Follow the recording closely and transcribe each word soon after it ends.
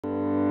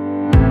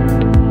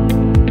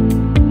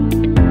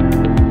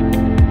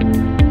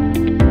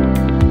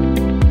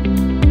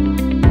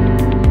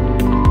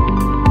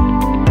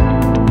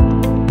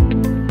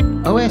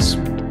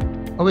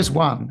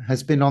OS1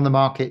 has been on the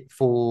market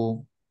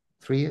for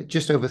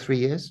just over 3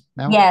 years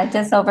now. Yeah,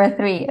 just over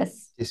 3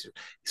 years. Yes.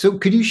 So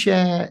could you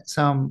share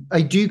some,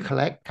 I do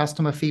collect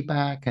customer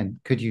feedback, and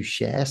could you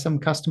share some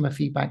customer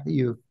feedback that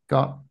you've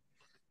got?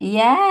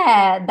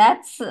 Yeah,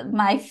 that's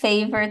my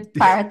favorite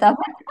part of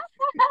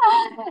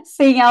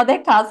seeing all the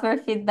customer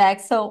feedback.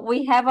 So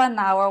we have on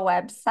our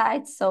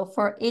website. So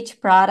for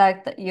each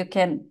product, you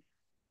can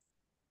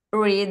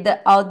read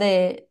all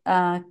the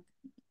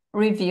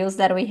reviews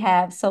that we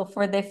have. So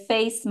for the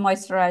face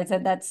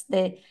moisturizer, that's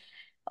the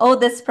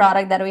oldest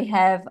product that we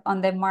have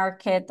on the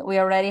market. We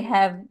already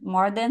have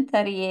more than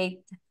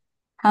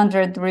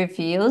 3,800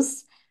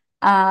 reviews.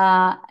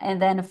 And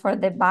then for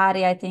the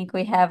body, I think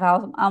we have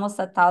almost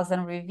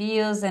 1,000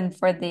 reviews. And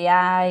for the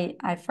eye,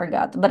 I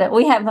forgot, but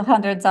we have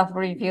hundreds of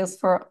reviews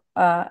for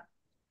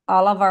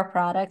all of our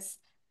products.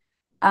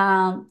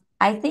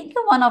 I think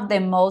one of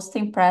the most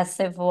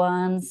impressive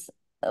ones,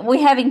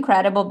 we have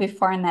incredible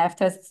before and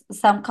afters.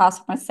 Some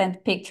customers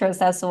send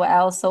pictures as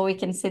well, so we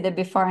can see the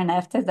before and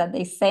afters that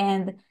they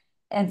send.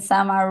 And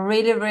some are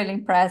really, really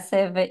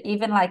impressive,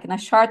 even like in a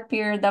short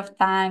period of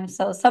time.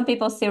 So some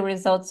people see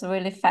results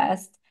really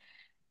fast.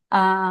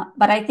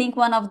 But I think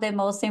one of the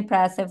most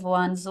impressive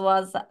ones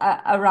was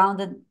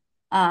around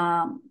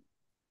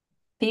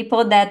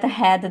people that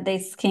had the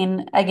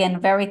skin, again,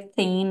 very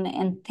thin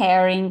and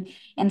tearing,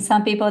 and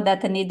some people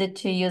that needed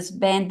to use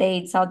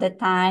band-aids all the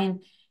time,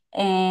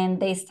 and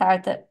they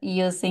started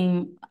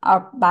using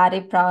our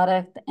body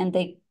product, and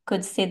they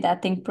could see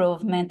that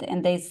improvement,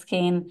 and their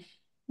skin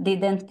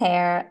didn't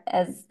tear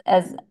as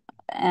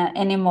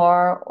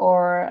anymore,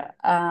 or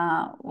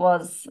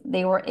was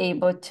they were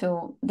able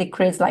to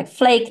decrease like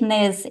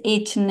flakiness,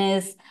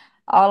 itchiness,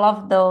 all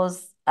of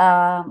those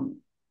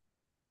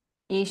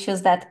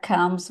issues that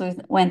comes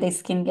with when the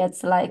skin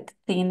gets like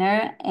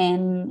thinner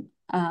and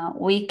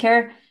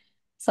weaker.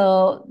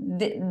 So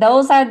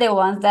those are the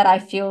ones that I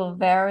feel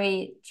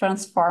very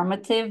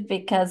transformative,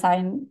 because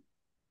I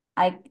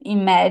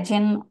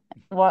imagine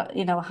what,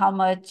 how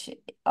much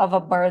of a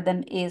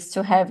burden is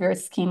to have your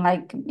skin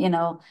like,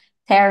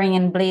 tearing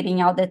and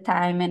bleeding all the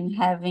time, and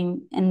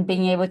having and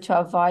being able to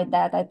avoid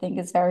that, I think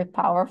is very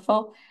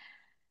powerful.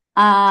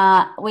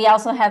 We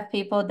also have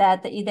people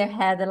that either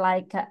had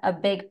like a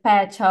big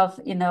patch of,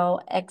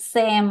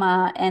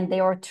 eczema, and they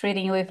were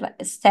treating with like,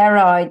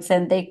 steroids,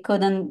 and they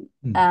couldn't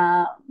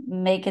Mm.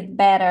 make it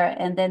better.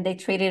 And then they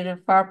treated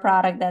it for a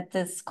product that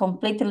is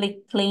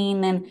completely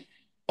clean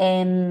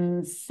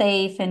and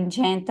safe and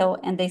gentle,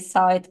 and they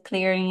saw it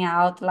clearing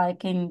out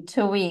like in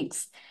 2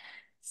 weeks.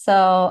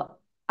 So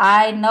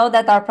I know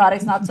that our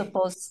product is not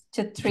supposed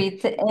to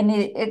treat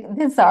any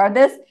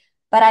disorders,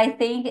 but I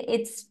think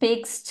it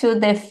speaks to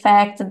the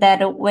fact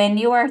that when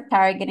you are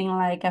targeting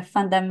like a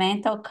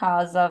fundamental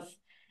cause of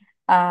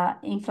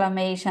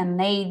inflammation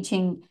and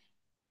aging,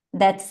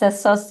 that's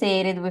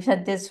associated with a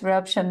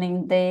disruption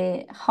in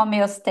the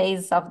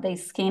homeostasis of the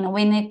skin.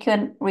 When you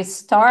can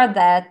restore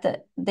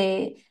that,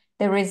 the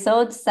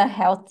results a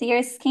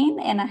healthier skin,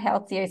 and a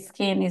healthier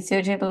skin is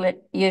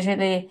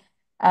usually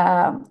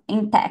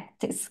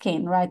intact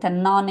skin, right? A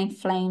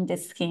non-inflamed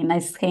skin,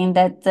 a skin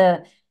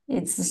that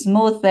it's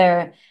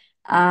smoother,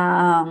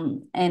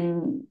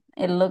 and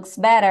it looks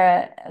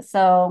better.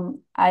 So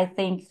I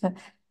think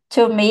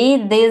to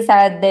me, these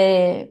are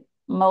the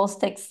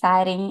most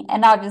exciting,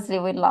 and obviously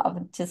we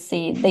love to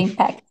see the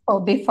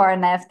impactful before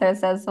and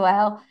afters as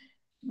well.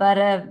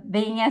 But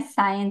being a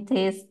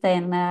scientist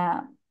and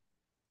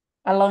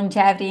a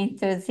longevity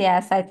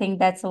enthusiast, I think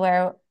that's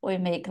where we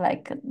make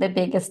like the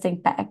biggest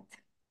impact.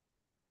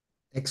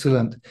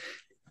 Excellent.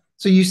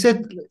 So you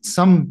said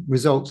some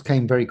results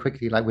came very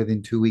quickly, like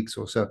within 2 weeks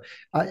or so.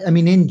 I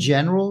mean, in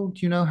general, do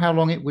you know how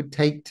long it would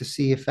take to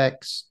see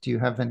effects? Do you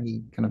have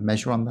any kind of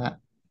measure on that?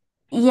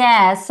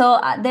 Yeah, so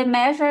the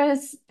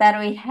measures that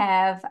we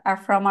have are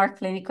from our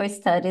clinical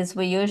studies.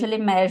 We usually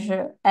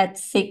measure at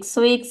 6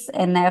 weeks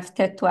and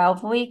after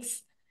 12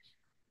 weeks.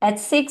 At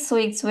 6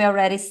 weeks, we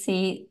already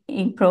see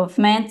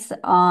improvements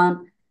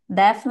on,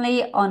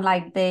 definitely on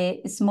like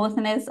the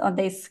smoothness on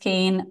the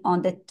skin,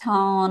 on the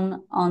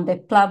tone, on the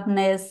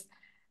plumpness,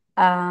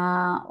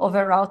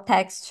 overall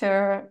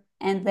texture.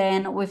 And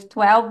then with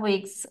 12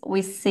 weeks,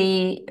 we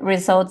see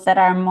results that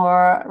are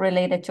more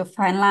related to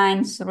fine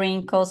lines,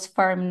 wrinkles,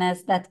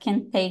 firmness that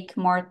can take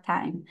more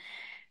time.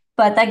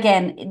 But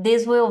again,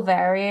 this will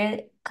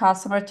vary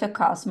customer to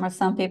customer.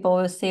 Some people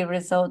will see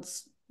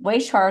results way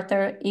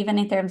shorter, even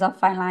in terms of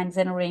fine lines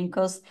and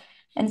wrinkles.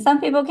 And some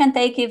people can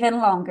take even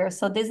longer.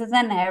 So this is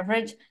an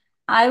average.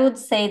 I would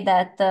say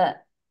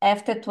that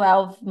after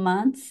 12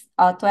 months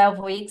or 12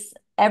 weeks,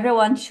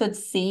 everyone should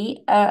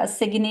see a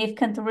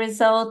significant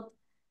result,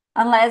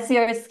 unless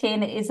your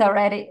skin is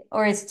already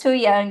or is too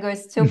young or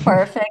is too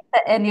perfect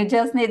and you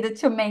just needed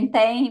to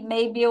maintain,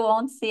 maybe you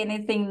won't see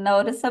anything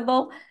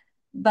noticeable.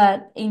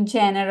 But in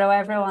general,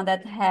 everyone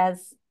that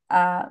has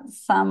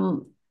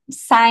some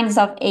signs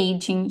of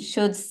aging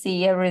should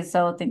see a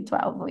result in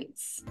 12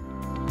 weeks.